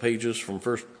couple pages from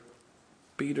 1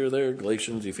 Peter there,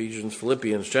 Galatians, Ephesians,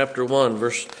 Philippians chapter 1,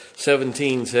 verse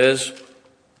 17 says,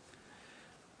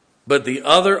 but the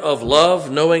other of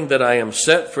love, knowing that I am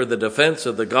set for the defense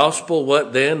of the gospel,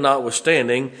 what then,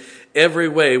 notwithstanding, every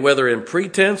way, whether in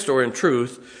pretense or in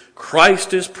truth,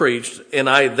 Christ is preached, and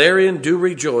I therein do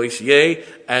rejoice, yea,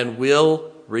 and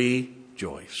will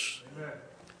rejoice. Amen.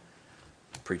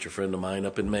 A preacher friend of mine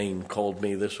up in Maine called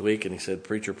me this week, and he said,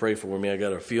 preacher, pray for me. I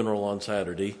got a funeral on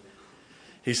Saturday.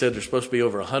 He said there's supposed to be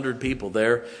over 100 people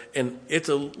there, and it's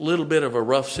a little bit of a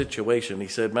rough situation. He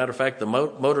said, matter of fact, the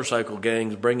motorcycle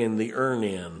gang's bringing the urn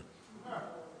in.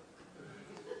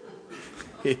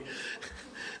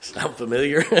 Sound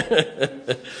familiar?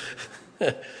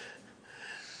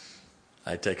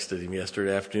 I texted him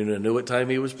yesterday afternoon. I knew what time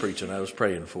he was preaching. I was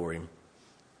praying for him.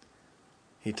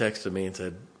 He texted me and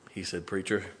said,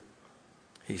 preacher,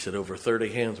 he said, over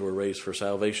 30 hands were raised for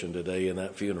salvation today in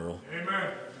that funeral.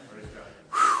 Amen.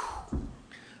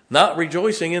 Not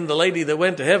rejoicing in the lady that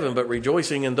went to heaven, but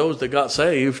rejoicing in those that got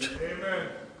saved. Amen.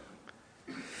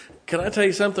 Can I tell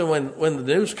you something? When the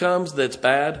news comes that's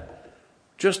bad,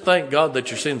 just thank God that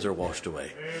your sins are washed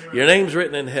away. Amen. Your name's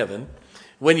written in heaven.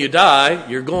 When you die,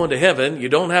 you're going to heaven. You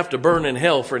don't have to burn in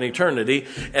hell for an eternity.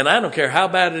 And I don't care how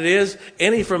bad it is.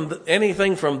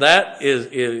 Anything from that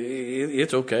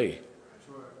it's okay.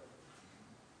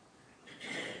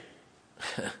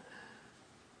 That's right.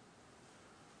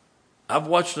 I've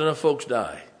watched enough folks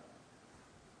die.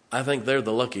 I think they're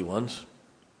the lucky ones.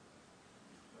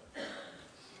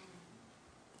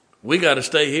 We got to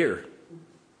stay here.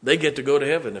 They get to go to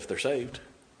heaven if they're saved.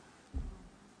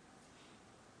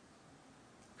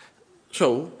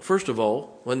 So, first of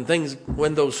all, when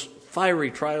those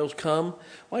fiery trials come,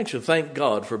 why don't you thank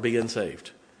God for being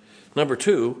saved? Number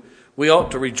two, we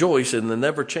ought to rejoice in the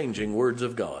never-changing words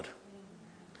of God.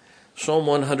 Psalm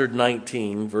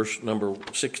 119, verse number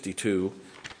 62,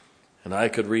 and I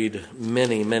could read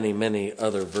many, many, many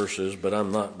other verses, but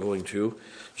I'm not going to.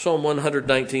 Psalm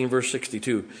 119, verse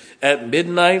 62, at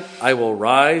midnight I will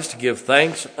rise to give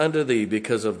thanks unto thee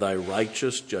because of thy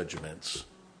righteous judgments.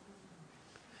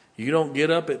 You don't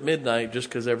get up at midnight just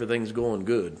because everything's going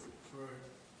good.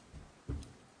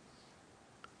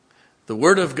 The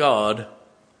Word of God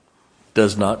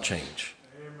does not change.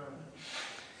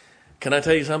 Can I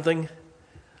tell you something?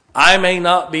 I may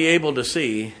not be able to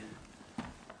see,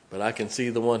 but I can see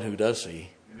the one who does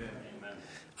see. Amen.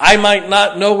 I might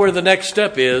not know where the next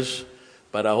step is,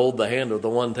 but I hold the hand of the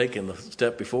one taking the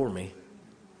step before me.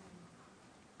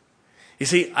 You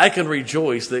see, I can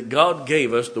rejoice that God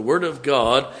gave us the Word of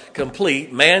God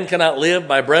complete. Man cannot live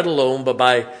by bread alone, but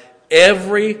by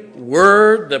every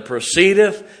word that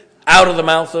proceedeth out of the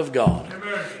mouth of God.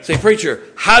 Amen. Say, preacher,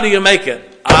 how do you make it?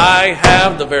 I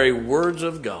have the very words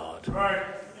of God. Right.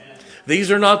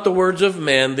 These are not the words of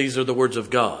men. These are the words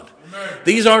of God. Amen.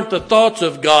 These aren't the thoughts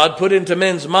of God put into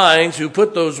men's minds who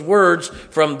put those words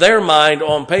from their mind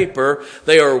on paper.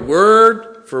 They are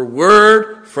word for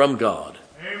word from God.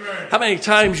 Amen. How many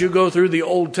times you go through the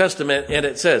Old Testament and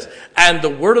it says, and the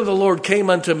word of the Lord came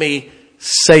unto me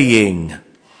saying.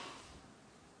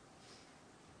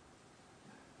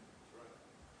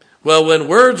 Well, when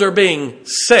words are being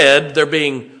said, they're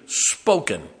being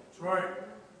spoken. That's right.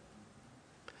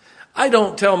 I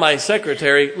don't tell my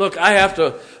secretary, look, I have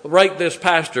to write this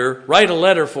pastor, write a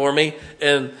letter for me,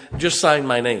 and just sign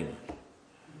my name.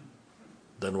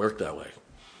 Doesn't work that way.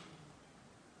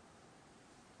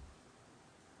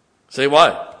 Say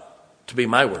what? To be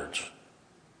my words.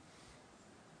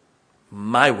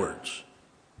 My words.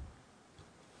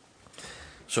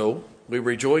 So, we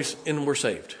rejoice and we're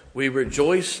saved. We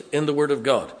rejoice in the Word of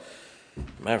God.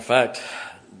 Matter of fact,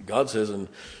 God says in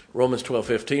Romans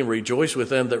 12:15, rejoice with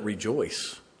them that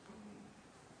rejoice.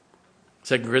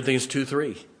 2 Corinthians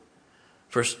 2:3.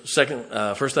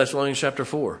 1 Thessalonians chapter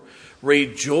 4.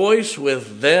 Rejoice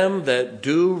with them that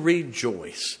do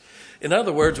rejoice. In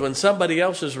other words, when somebody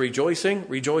else is rejoicing,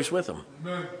 rejoice with them.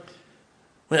 Amen.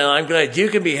 Well, I'm glad you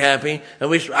can be happy. I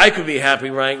wish I could be happy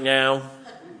right now.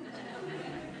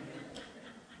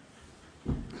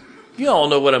 You all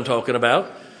know what I'm talking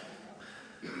about.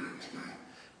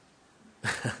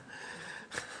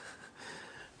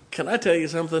 Can I tell you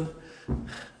something?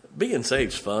 Being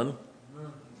saved's fun.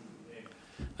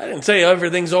 I didn't say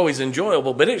everything's always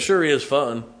enjoyable, but it sure is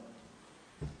fun.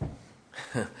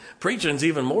 Preaching's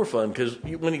even more fun because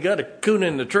when you got a coon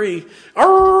in the tree,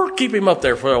 keep him up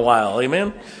there for a while.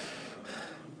 Amen?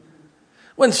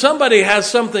 When somebody has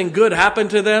something good happen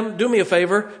to them, do me a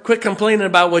favor, quit complaining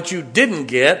about what you didn't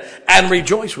get and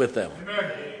rejoice with them.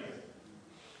 Amen.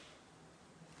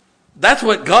 That's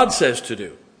what God says to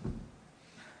do.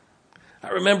 I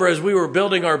remember as we were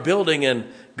building our building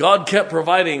and God kept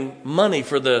providing money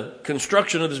for the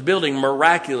construction of this building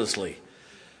miraculously.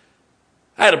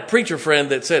 I had a preacher friend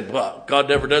that said, well, God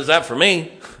never does that for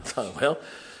me. I thought, well,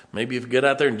 maybe if you get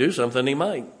out there and do something, he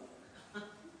might.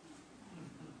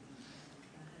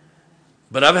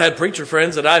 But I've had preacher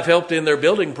friends that I've helped in their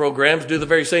building programs do the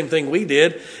very same thing we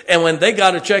did. And when they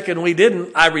got a check and we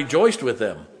didn't, I rejoiced with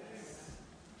them.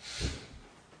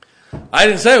 I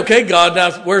didn't say, okay, God,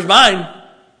 now where's mine?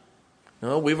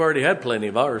 No, we've already had plenty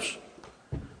of ours.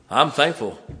 I'm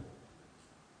thankful.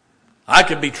 I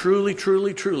could be truly,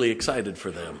 truly, truly excited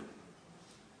for them.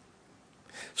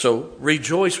 So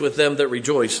rejoice with them that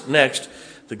rejoice. Next,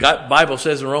 the Bible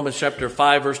says in Romans chapter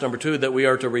 5, verse number 2, that we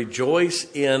are to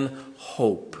rejoice in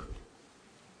hope.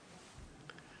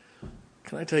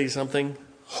 Can I tell you something?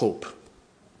 Hope.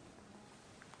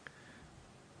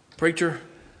 Preacher,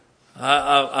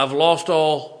 I've lost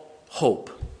all hope.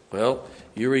 Well,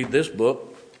 you read this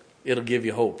book, it'll give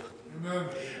you hope. Amen.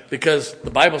 Because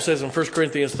the Bible says in 1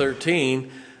 Corinthians 13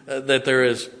 that there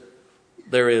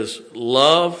is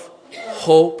love,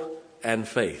 hope, and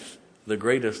faith. The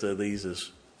greatest of these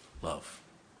is love.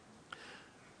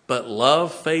 But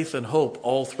love, faith, and hope,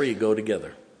 all three go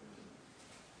together.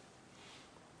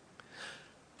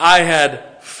 I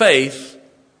had faith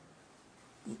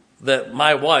that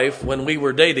my wife, when we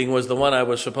were dating, was the one I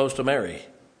was supposed to marry.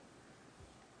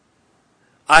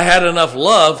 I had enough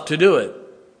love to do it.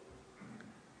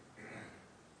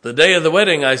 The day of the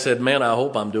wedding, I said, man, I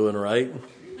hope I'm doing right.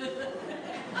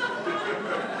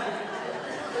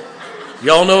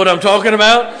 Y'all know what I'm talking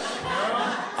about?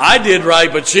 I did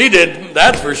right, but she didn't,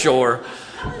 that's for sure.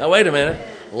 Now, wait a minute.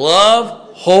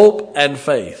 Love, hope, and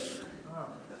faith.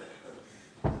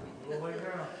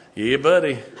 Yeah,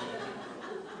 buddy.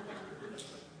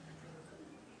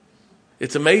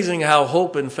 It's amazing how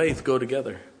hope and faith go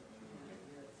together.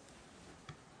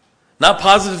 Not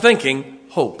positive thinking,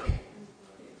 hope.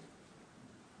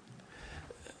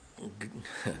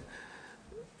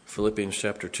 Philippians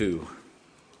chapter 2.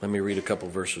 Let me read a couple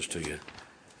verses to you.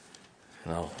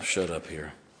 And I'll shut up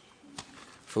here.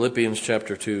 Philippians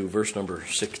chapter 2, verse number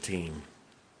 16.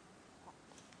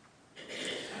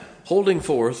 Holding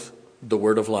forth the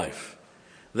word of life,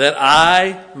 that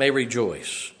I may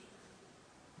rejoice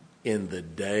in the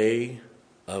day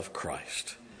of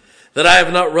Christ. That I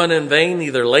have not run in vain,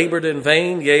 neither labored in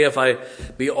vain. Yea, if I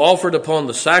be offered upon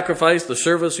the sacrifice, the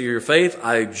service of your faith,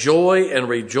 I joy and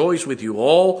rejoice with you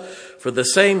all. For the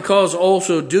same cause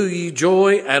also do ye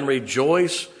joy and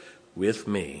rejoice with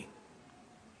me.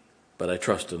 But I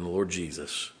trust in the Lord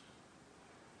Jesus.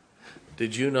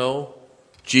 Did you know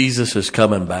Jesus is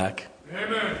coming back?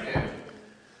 Amen.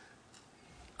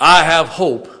 I have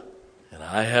hope and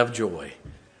I have joy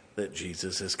that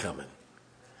Jesus is coming.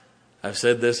 I've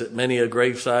said this at many a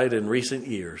graveside in recent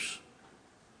years.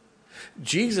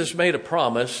 Jesus made a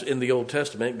promise in the Old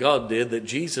Testament, God did, that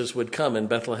Jesus would come in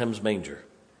Bethlehem's manger.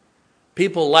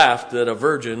 People laughed that a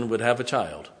virgin would have a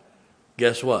child.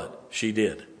 Guess what? She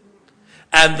did.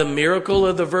 And the miracle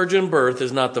of the virgin birth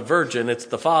is not the virgin, it's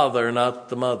the father, not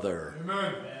the mother.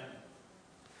 Amen.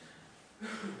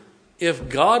 If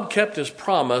God kept his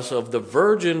promise of the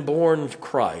virgin-born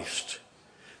Christ,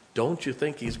 don't you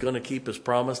think he's going to keep his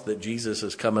promise that Jesus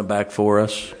is coming back for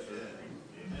us?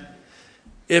 Amen.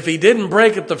 If he didn't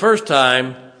break it the first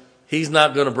time, he's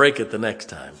not going to break it the next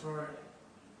time.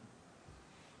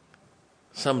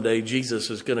 Someday Jesus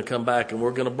is going to come back and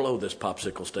we're going to blow this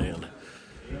popsicle stand.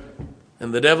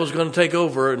 And the devil's going to take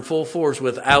over in full force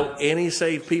without any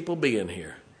saved people being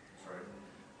here.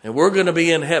 And we're going to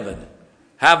be in heaven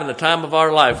having the time of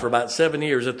our life for about 7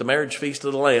 years at the marriage feast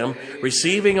of the Lamb,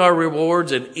 receiving our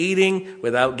rewards and eating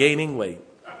without gaining weight.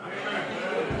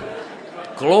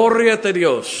 Gloria a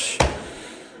Dios.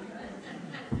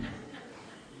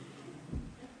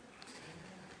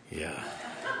 Yeah.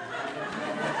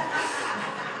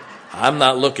 I'm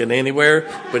not looking anywhere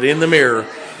but in the mirror.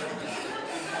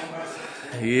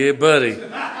 Yeah, buddy.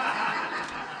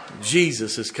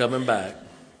 Jesus is coming back.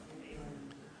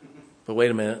 But wait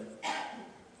a minute.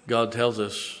 God tells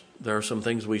us there are some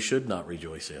things we should not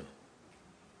rejoice in.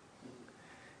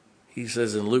 He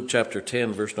says in Luke chapter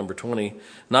 10, verse number 20,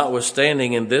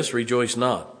 notwithstanding in this rejoice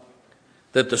not,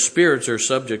 that the spirits are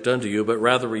subject unto you, but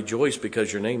rather rejoice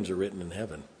because your names are written in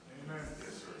heaven. Amen.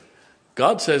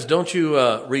 God says, don't you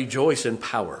rejoice in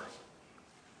power.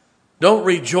 Don't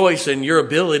rejoice in your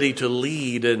ability to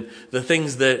lead and the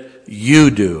things that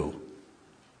you do.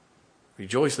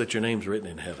 Rejoice that your name's written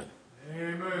in heaven.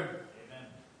 Amen.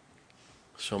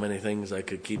 So many things I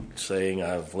could keep saying.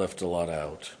 I've left a lot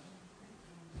out.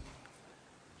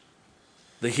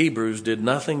 The Hebrews did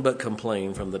nothing but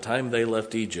complain from the time they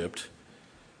left Egypt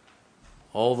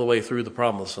all the way through the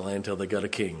promised land until they got a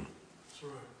king. That's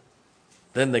right.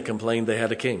 Then they complained they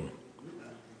had a king.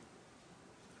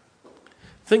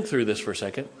 Think through this for a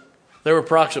second. There were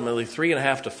approximately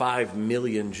 3.5 to 5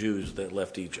 million Jews that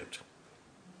left Egypt.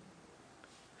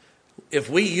 If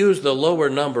we use the lower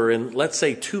number, and let's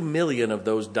say 2 million of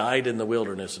those died in the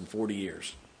wilderness in 40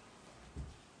 years,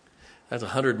 that's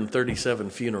 137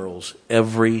 funerals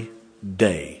every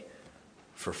day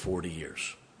for 40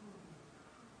 years.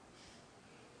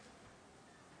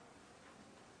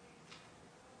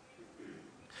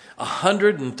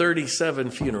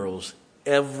 $137 funerals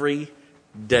every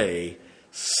day,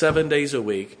 7 days a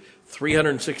week,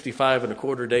 365 and a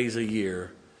quarter days a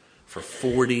year for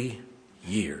 40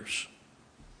 years.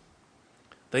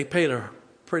 They paid a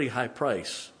pretty high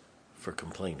price for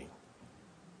complaining.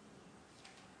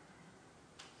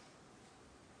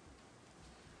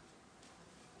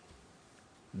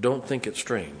 Don't think it's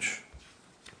strange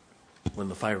when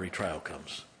the fiery trial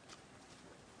comes.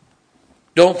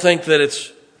 Don't think that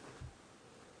it's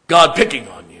God picking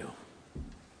on you.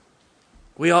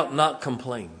 We ought not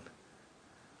complain.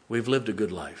 We've lived a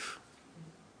good life.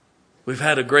 We've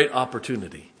had a great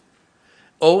opportunity.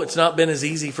 Oh, it's not been as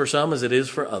easy for some as it is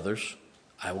for others.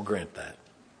 I will grant that.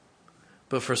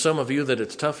 But for some of you that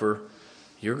it's tougher,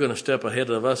 you're going to step ahead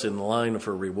of us in the line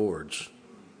for rewards.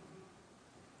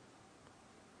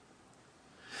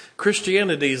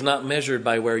 Christianity is not measured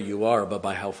by where you are, but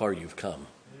by how far you've come.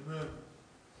 Amen.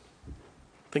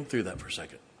 Think through that for a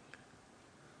second.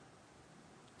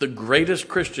 The greatest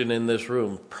Christian in this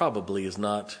room probably is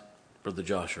not Brother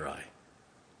Josh or I.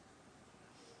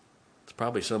 It's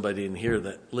probably somebody in here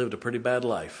that lived a pretty bad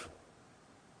life.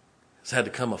 Has had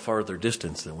to come a farther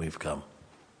distance than we've come.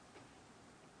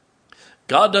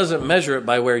 God doesn't measure it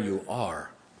by where you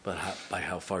are, but by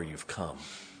how far you've come.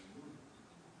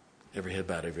 Every head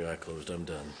bowed, every eye closed. I'm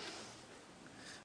done.